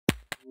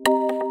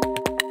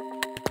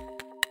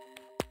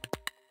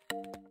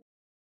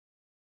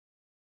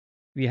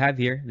We have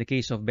here the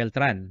case of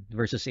Beltran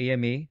versus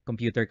AMA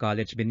Computer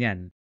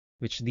College-Biñan,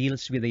 which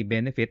deals with a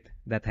benefit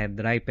that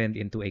had ripened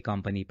into a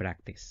company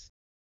practice.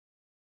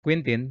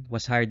 Quintin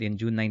was hired in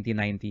June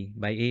 1990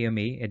 by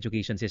AMA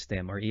Education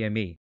System or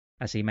AMA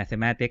as a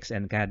mathematics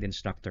and CAD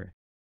instructor.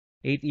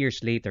 8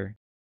 years later,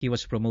 he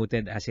was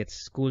promoted as its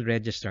school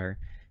registrar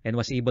and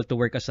was able to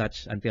work as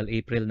such until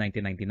April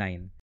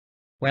 1999.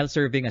 While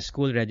serving as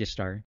school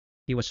registrar,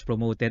 he was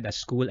promoted as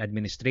school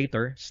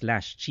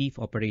administrator/chief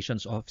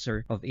operations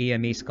officer of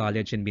AMA's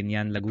college in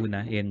Biñan,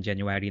 Laguna in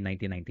January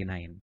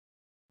 1999.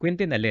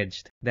 Quintin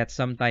alleged that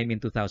sometime in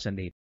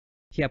 2008,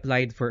 he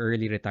applied for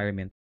early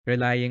retirement,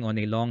 relying on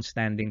a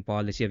long-standing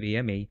policy of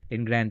AMA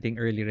in granting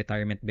early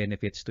retirement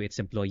benefits to its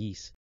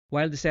employees.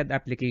 While the said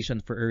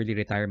application for early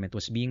retirement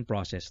was being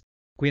processed,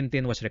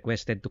 Quintin was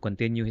requested to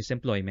continue his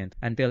employment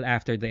until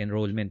after the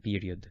enrollment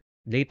period.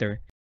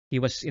 Later, he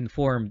was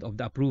informed of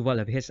the approval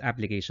of his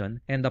application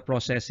and the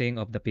processing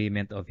of the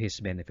payment of his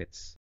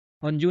benefits.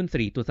 On June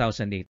 3,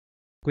 2008,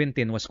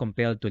 Quintin was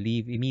compelled to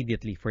leave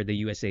immediately for the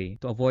USA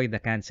to avoid the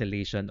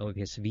cancellation of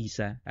his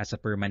visa as a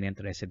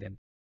permanent resident.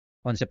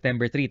 On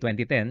September 3,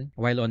 2010,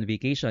 while on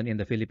vacation in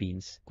the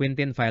Philippines,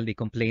 Quintin filed a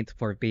complaint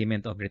for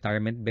payment of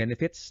retirement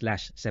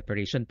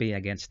benefits/separation pay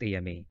against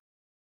AMA.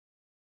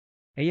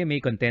 AMA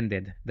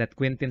contended that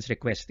Quintin's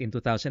request in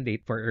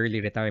 2008 for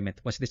early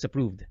retirement was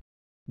disapproved.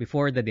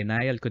 Before the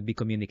denial could be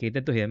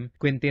communicated to him,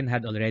 Quintin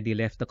had already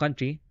left the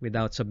country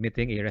without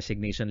submitting a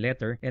resignation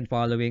letter and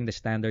following the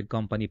standard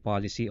company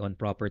policy on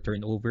proper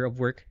turnover of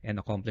work and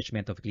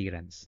accomplishment of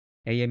clearance.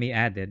 AMA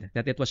added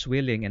that it was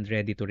willing and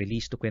ready to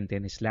release to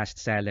Quintin his last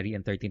salary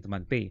and 13th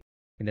month pay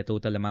in the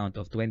total amount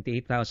of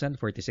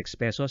 28,046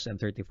 pesos and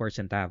 34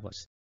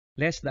 centavos,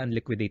 less the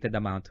unliquidated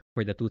amount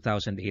for the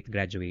 2008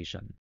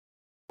 graduation.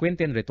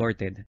 Quintin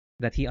retorted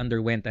that he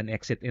underwent an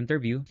exit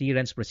interview,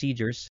 clearance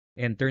procedures,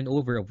 and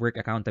turnover of work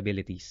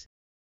accountabilities.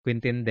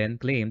 Quintin then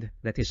claimed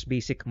that his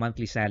basic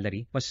monthly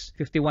salary was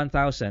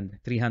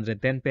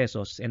 51,310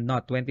 pesos and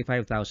not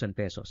 25,000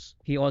 pesos.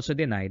 He also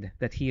denied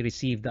that he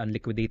received the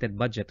unliquidated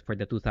budget for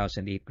the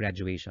 2008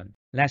 graduation.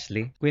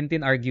 Lastly,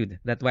 Quintin argued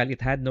that while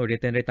it had no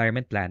written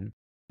retirement plan,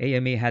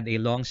 AMA had a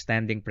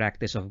long-standing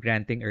practice of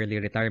granting early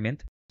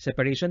retirement,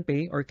 separation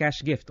pay, or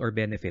cash gift or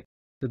benefit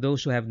to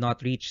those who have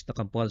not reached the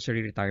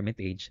compulsory retirement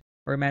age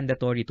or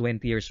mandatory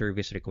 20-year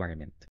service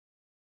requirement.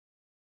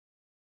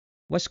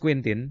 Was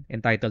Quintin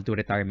entitled to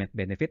retirement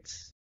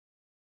benefits?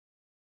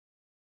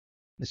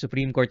 The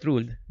Supreme Court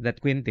ruled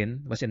that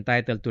Quintin was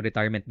entitled to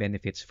retirement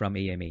benefits from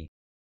AMA.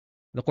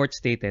 The court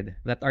stated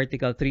that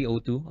Article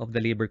 302 of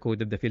the Labor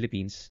Code of the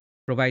Philippines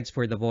provides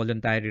for the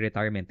voluntary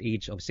retirement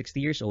age of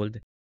 60 years old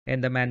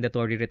and the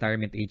mandatory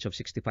retirement age of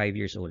 65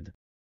 years old.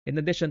 In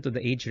addition to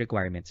the age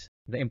requirements,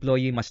 the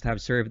employee must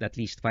have served at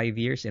least 5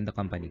 years in the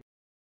company.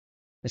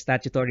 The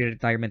statutory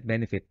retirement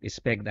benefit is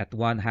pegged at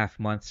 1/2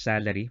 month's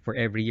salary for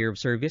every year of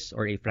service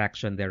or a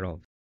fraction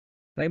thereof.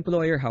 The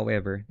employer,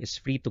 however, is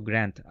free to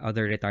grant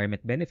other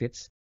retirement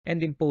benefits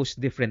and impose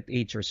different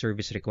age or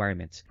service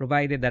requirements,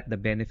 provided that the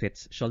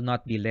benefits shall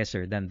not be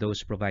lesser than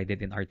those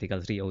provided in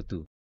Article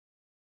 302.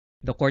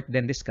 The court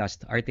then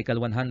discussed Article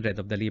 100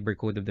 of the Labor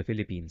Code of the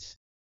Philippines.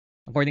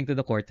 According to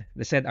the court,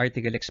 the said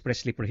article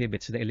expressly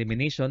prohibits the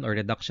elimination or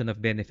reduction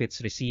of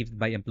benefits received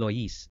by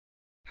employees.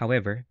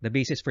 However, the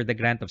basis for the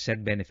grant of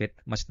said benefit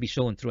must be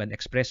shown through an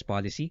express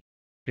policy,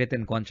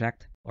 written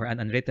contract, or an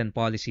unwritten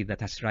policy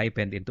that has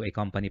ripened into a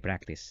company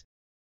practice.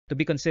 To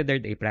be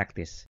considered a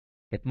practice,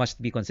 it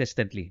must be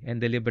consistently and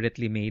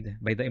deliberately made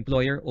by the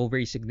employer over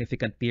a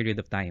significant period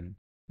of time.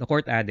 The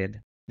court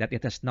added that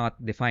it has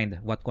not defined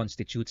what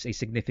constitutes a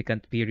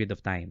significant period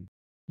of time.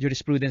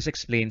 Jurisprudence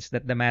explains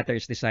that the matter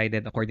is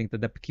decided according to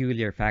the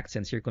peculiar facts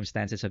and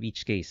circumstances of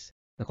each case,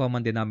 the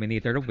common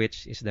denominator of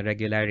which is the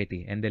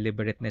regularity and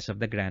deliberateness of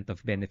the grant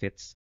of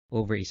benefits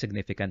over a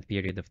significant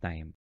period of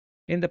time.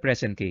 In the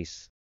present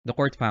case, the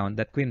court found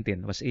that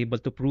Quintin was able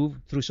to prove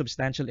through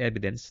substantial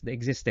evidence the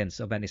existence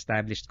of an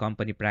established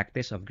company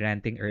practice of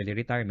granting early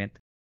retirement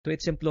to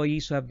its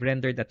employees who have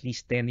rendered at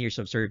least 10 years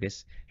of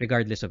service,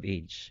 regardless of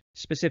age.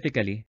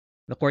 Specifically,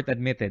 the court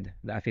admitted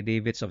the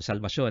affidavits of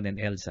Salvacion and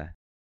Elsa,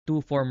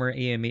 2 former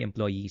AMA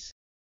employees,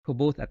 who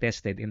both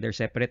attested in their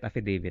separate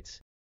affidavits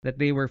that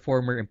they were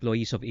former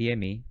employees of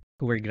AMA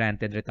who were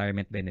granted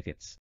retirement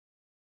benefits.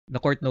 The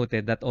court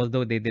noted that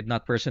although they did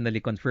not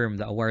personally confirm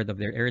the award of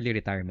their early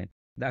retirement,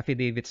 the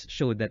affidavits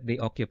showed that they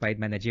occupied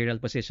managerial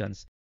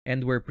positions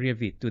and were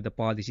privy to the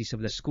policies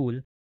of the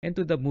school and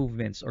to the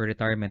movements or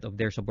retirement of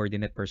their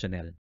subordinate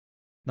personnel.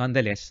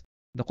 Nonetheless,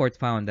 the court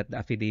found that the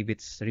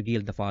affidavits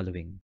revealed the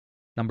following.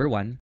 Number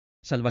 1,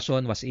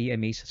 Salvacion was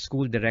AMA's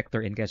school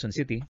director in Quezon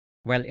City,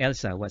 while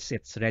Elsa was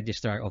its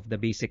registrar of the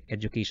Basic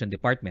Education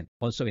Department,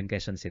 also in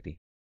Quezon City.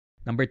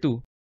 Number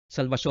 2,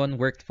 Salvacion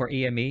worked for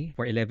AMA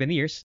for 11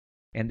 years,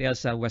 and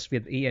Elsa was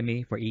with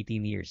AMA for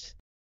 18 years.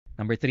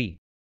 Number 3,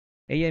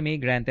 AMA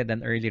granted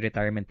an early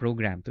retirement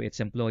program to its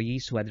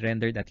employees who had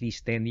rendered at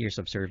least 10 years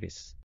of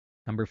service.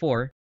 Number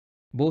 4,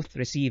 Both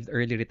received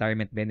early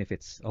retirement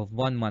benefits of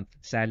 1 month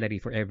salary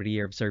for every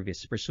year of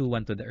service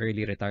pursuant to the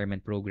early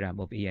retirement program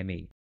of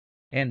AMA.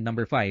 And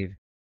number 5,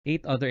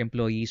 8 other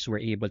employees were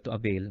able to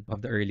avail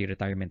of the early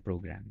retirement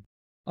program.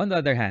 On the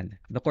other hand,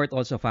 the court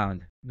also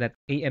found that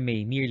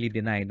AMA merely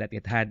denied that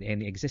it had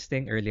any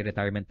existing early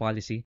retirement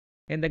policy,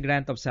 and the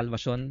grant of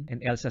Salvacion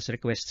and Elsa's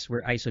requests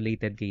were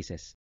isolated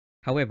cases.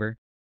 However,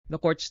 the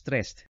court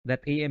stressed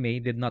that AMA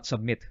did not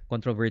submit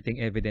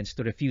controverting evidence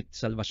to refute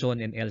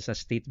Salvacion and Elsa's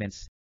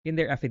statements in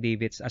their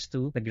affidavits as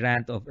to the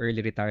grant of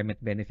early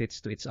retirement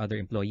benefits to its other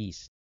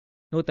employees.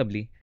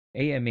 Notably,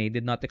 AMA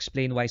did not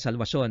explain why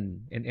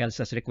Salvacion and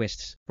Elsa's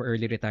requests for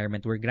early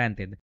retirement were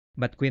granted,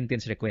 but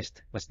Quintin's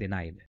request was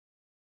denied.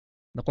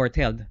 The court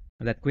held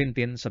that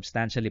Quintin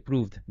substantially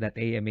proved that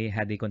AMA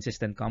had a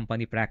consistent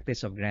company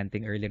practice of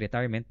granting early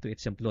retirement to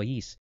its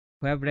employees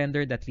who have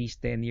rendered at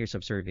least 10 years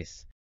of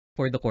service.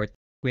 For the court,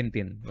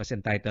 Quintin was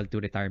entitled to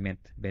retirement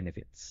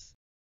benefits.